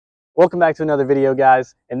Welcome back to another video,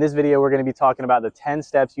 guys. In this video, we're going to be talking about the 10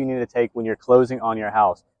 steps you need to take when you're closing on your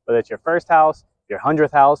house. Whether it's your first house, your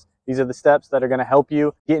 100th house, these are the steps that are going to help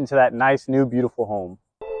you get into that nice, new, beautiful home.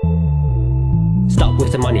 Stop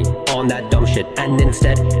with the money on that dumb shit and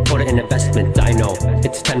instead put it in investment. I know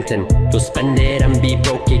it's tempting. You'll spend it and be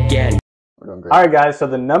broke again. All right, guys, so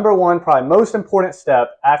the number one, probably most important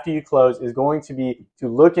step after you close is going to be to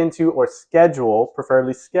look into or schedule,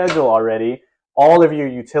 preferably schedule already, all of your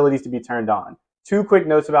utilities to be turned on. Two quick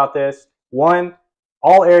notes about this. One,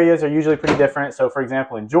 all areas are usually pretty different. So for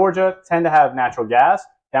example, in Georgia, tend to have natural gas.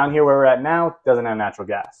 Down here where we're at now, doesn't have natural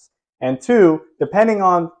gas. And two, depending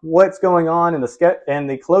on what's going on in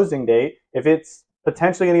the closing date, if it's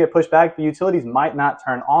potentially going to get pushed back, the utilities might not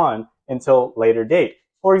turn on until later date.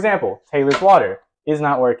 For example, Taylor's water is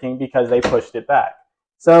not working because they pushed it back.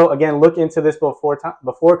 So again, look into this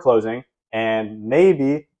before closing, and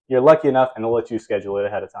maybe you're lucky enough and they'll let you schedule it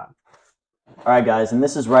ahead of time. All right, guys, and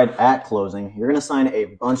this is right at closing. You're going to sign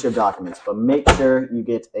a bunch of documents, but make sure you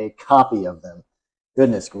get a copy of them.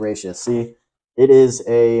 Goodness gracious. See, it is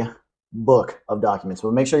a book of documents,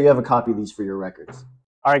 but make sure you have a copy of these for your records.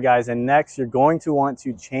 All right, guys, and next you're going to want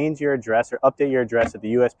to change your address or update your address at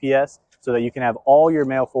the USPS so that you can have all your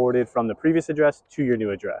mail forwarded from the previous address to your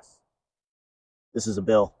new address. This is a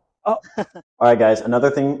bill. Oh. All right, guys,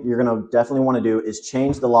 another thing you're going to definitely want to do is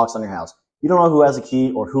change the locks on your house. You don't know who has a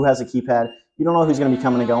key or who has a keypad. You don't know who's going to be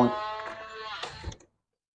coming and going.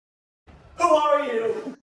 Who are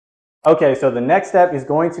you? Okay, so the next step is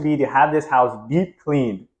going to be to have this house deep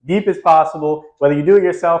cleaned. Deep as possible, whether you do it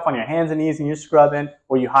yourself on your hands and knees and you're scrubbing,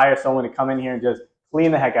 or you hire someone to come in here and just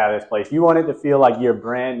clean the heck out of this place. You want it to feel like your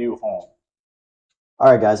brand new home.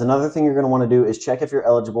 All right, guys, another thing you're going to want to do is check if you're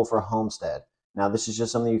eligible for a homestead. Now, this is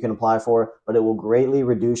just something you can apply for, but it will greatly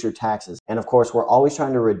reduce your taxes. And of course, we're always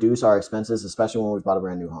trying to reduce our expenses, especially when we've bought a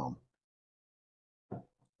brand new home.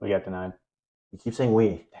 We got denied. You keep saying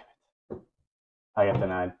we. Damn it. I got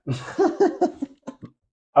denied.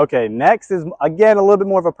 Okay, next is, again, a little bit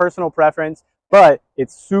more of a personal preference, but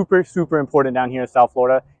it's super, super important down here in South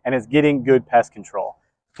Florida, and it's getting good pest control.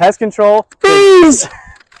 Pest control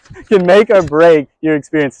can make or break your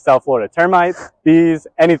experience in South Florida. Termites, bees,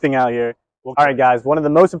 anything out here. All right, guys, one of the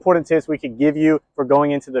most important tips we could give you for going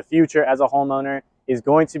into the future as a homeowner is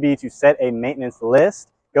going to be to set a maintenance list.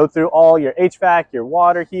 Go through all your HVAC, your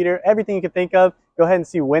water heater, everything you can think of. Go ahead and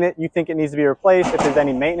see when you think it needs to be replaced, if there's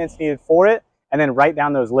any maintenance needed for it, and then write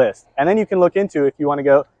down those lists. And then you can look into, if you want to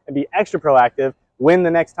go and be extra proactive, when the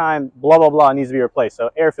next time blah, blah, blah needs to be replaced. So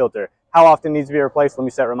air filter, how often needs to be replaced? Let me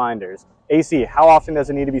set reminders. AC, how often does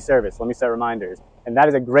it need to be serviced? Let me set reminders. And that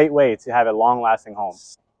is a great way to have a long-lasting home.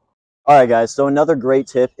 All right, guys, so another great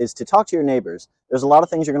tip is to talk to your neighbors. There's a lot of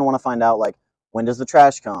things you're going to want to find out, like when does the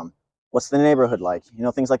trash come? What's the neighborhood like? You know,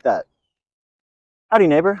 things like that. Howdy,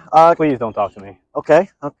 neighbor. Please don't talk to me. Okay.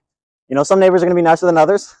 You know, some neighbors are going to be nicer than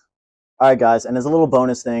others. All right, guys, and as a little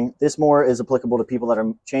bonus thing, this more is applicable to people that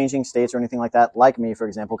are changing states or anything like that, like me, for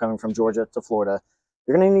example, coming from Georgia to Florida.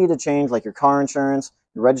 You're going to need to change like your car insurance,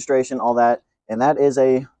 your registration, all that, and that is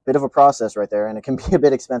a bit of a process right there, and it can be a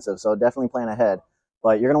bit expensive, so definitely plan ahead.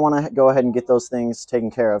 But you're going to want to go ahead and get those things taken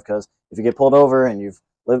care of, because if you get pulled over and you've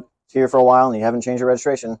lived here for a while and you haven't changed your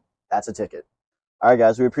registration, that's a ticket. All right,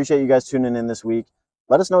 guys, we appreciate you guys tuning in this week.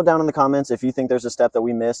 Let us know down in the comments if you think there's a step that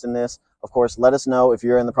we missed in this. Of course, let us know if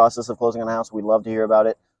you're in the process of closing on a house. We'd love to hear about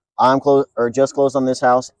it. I'm just closed on this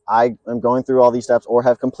house. I am going through all these steps or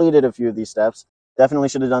have completed a few of these steps. Definitely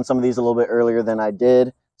should have done some of these a little bit earlier than I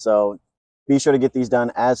did. So be sure to get these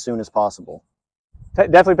done as soon as possible.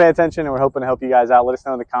 Definitely pay attention, and we're hoping to help you guys out. Let us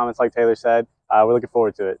know in the comments, like Taylor said. We're looking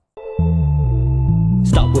forward to it.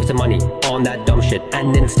 Stop with the money on that dumb shit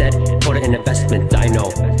and instead put it in investment. I know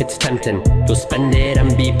it's tempting. You'll spend it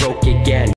and be